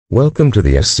Welcome to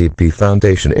the SCP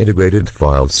Foundation Integrated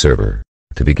File Server.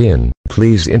 To begin,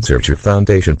 please insert your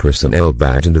Foundation personnel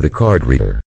badge into the card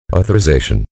reader.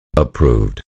 Authorization.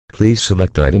 Approved. Please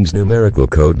select item's numerical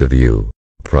code to view.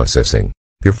 Processing.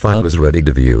 Your file is ready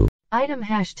to view. Item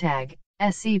hashtag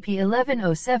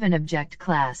SCP-1107 Object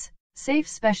Class Safe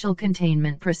Special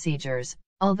Containment Procedures.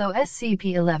 Although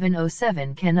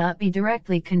SCP-1107 cannot be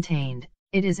directly contained,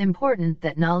 it is important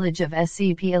that knowledge of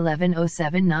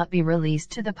SCP-1107 not be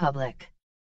released to the public.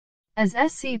 As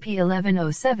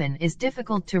SCP-1107 is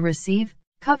difficult to receive,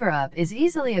 cover-up is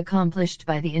easily accomplished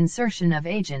by the insertion of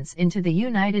agents into the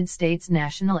United States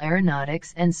National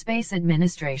Aeronautics and Space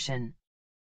Administration.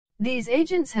 These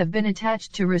agents have been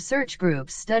attached to research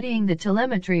groups studying the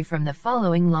telemetry from the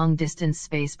following long-distance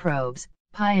space probes: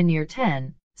 Pioneer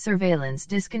 10, surveillance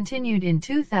discontinued in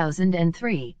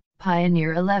 2003,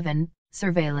 Pioneer 11,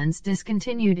 surveillance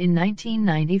discontinued in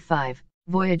 1995,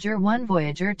 Voyager 1,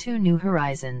 Voyager 2, New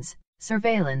Horizons,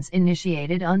 surveillance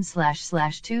initiated on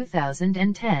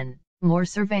 //2010, more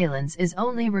surveillance is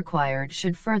only required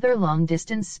should further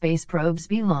long-distance space probes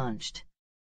be launched.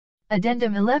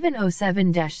 Addendum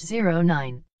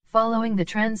 1107-09, following the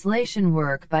translation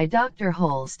work by Dr.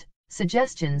 Holst,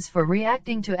 suggestions for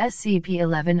reacting to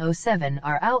SCP-1107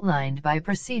 are outlined by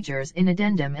procedures in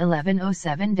Addendum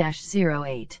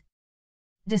 1107-08.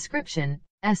 Description: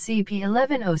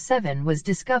 SCP-1107 was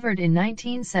discovered in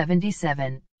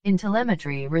 1977, in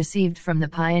telemetry received from the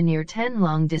Pioneer 10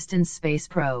 long-distance space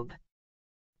probe.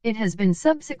 It has been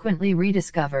subsequently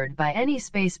rediscovered by any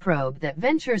space probe that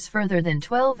ventures further than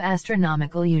 12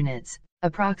 astronomical units,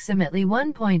 approximately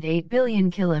 1.8 billion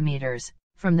kilometers,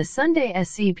 from the Sunday.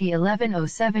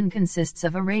 SCP-1107 consists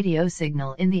of a radio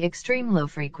signal in the extreme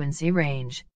low-frequency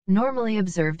range, normally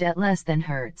observed at less than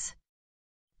Hz.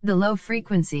 The low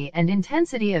frequency and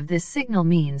intensity of this signal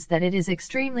means that it is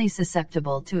extremely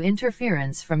susceptible to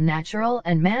interference from natural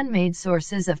and man-made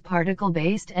sources of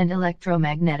particle-based and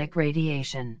electromagnetic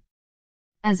radiation.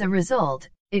 As a result,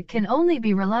 it can only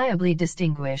be reliably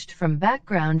distinguished from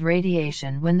background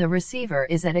radiation when the receiver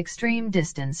is at extreme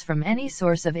distance from any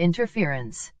source of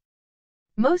interference.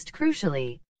 Most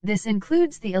crucially, this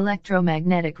includes the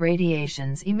electromagnetic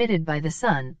radiations emitted by the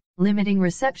Sun, limiting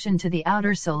reception to the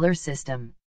outer solar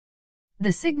system.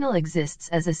 The signal exists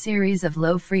as a series of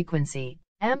low-frequency,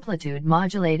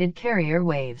 amplitude-modulated carrier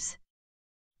waves.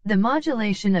 The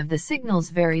modulation of the signals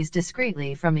varies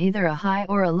discretely from either a high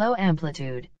or a low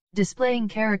amplitude, displaying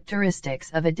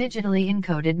characteristics of a digitally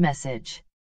encoded message.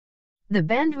 The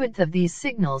bandwidth of these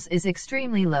signals is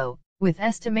extremely low, with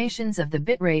estimations of the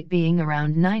bitrate being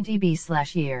around 90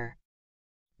 b/year.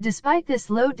 Despite this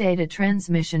low data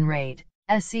transmission rate,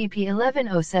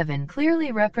 SCP-1107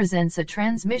 clearly represents a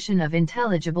transmission of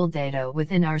intelligible data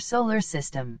within our solar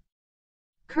system.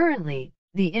 Currently,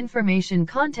 the information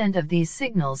content of these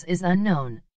signals is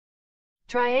unknown.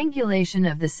 Triangulation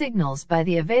of the signals by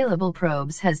the available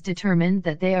probes has determined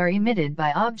that they are emitted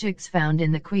by objects found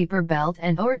in the Kuiper belt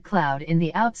and Oort cloud in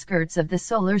the outskirts of the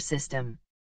solar system.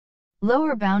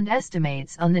 Lower bound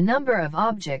estimates on the number of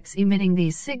objects emitting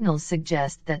these signals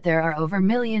suggest that there are over a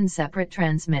million separate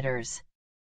transmitters.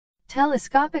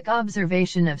 Telescopic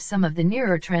observation of some of the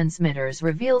nearer transmitters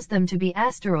reveals them to be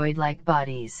asteroid-like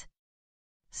bodies.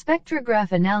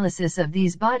 Spectrograph analysis of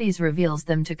these bodies reveals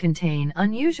them to contain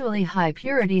unusually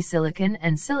high-purity silicon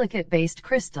and silicate-based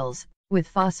crystals, with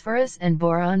phosphorus and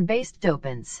boron-based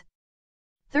dopants.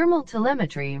 Thermal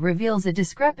telemetry reveals a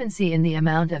discrepancy in the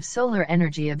amount of solar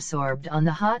energy absorbed on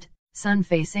the hot,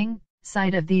 sun-facing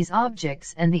side of these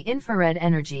objects and the infrared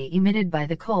energy emitted by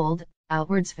the cold,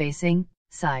 outwards-facing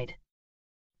side.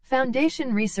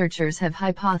 Foundation researchers have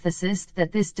hypothesized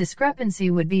that this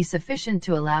discrepancy would be sufficient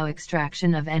to allow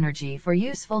extraction of energy for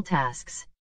useful tasks.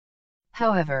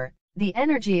 However, the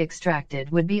energy extracted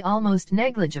would be almost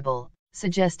negligible,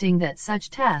 suggesting that such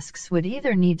tasks would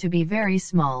either need to be very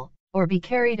small, or be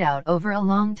carried out over a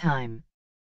long time.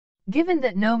 Given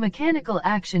that no mechanical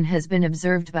action has been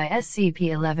observed by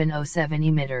SCP-1107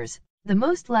 emitters, the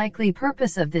most likely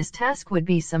purpose of this task would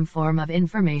be some form of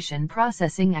information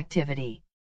processing activity.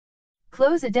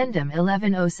 Close Addendum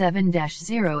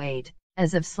 1107-08,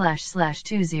 as of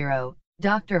 //20,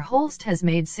 Dr. Holst has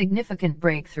made significant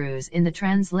breakthroughs in the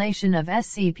translation of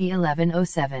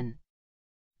SCP-1107.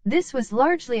 This was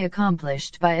largely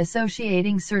accomplished by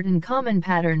associating certain common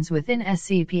patterns within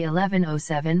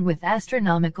SCP-1107 with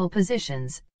astronomical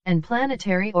positions and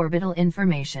planetary orbital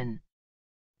information.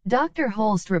 Dr.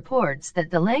 Holst reports that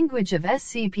the language of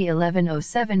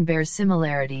SCP-1107 bears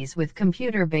similarities with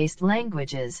computer-based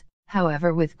languages,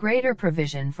 however with greater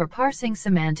provision for parsing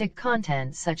semantic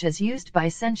content such as used by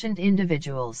sentient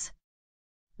individuals.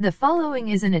 The following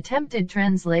is an attempted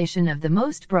translation of the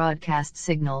most broadcast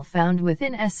signal found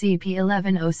within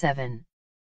SCP-1107.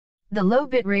 The low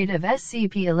bitrate of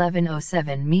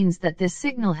SCP-1107 means that this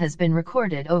signal has been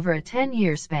recorded over a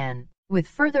 10-year span, with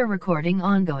further recording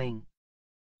ongoing.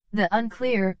 The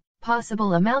unclear,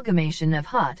 possible amalgamation of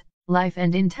hot, life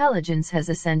and intelligence has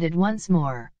ascended once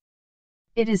more.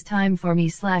 It is time for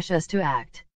me/us to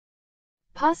act.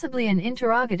 Possibly an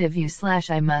interrogative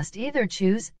you/I must either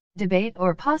choose, debate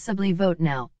or possibly vote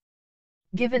now.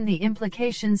 Given the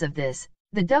implications of this,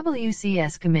 the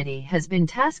WCS committee has been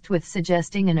tasked with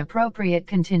suggesting an appropriate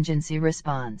contingency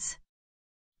response.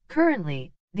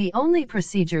 Currently, the only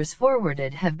procedures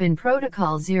forwarded have been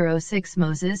Protocol 06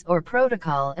 Moses or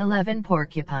Protocol 11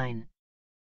 Porcupine.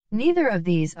 Neither of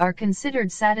these are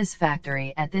considered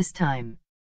satisfactory at this time.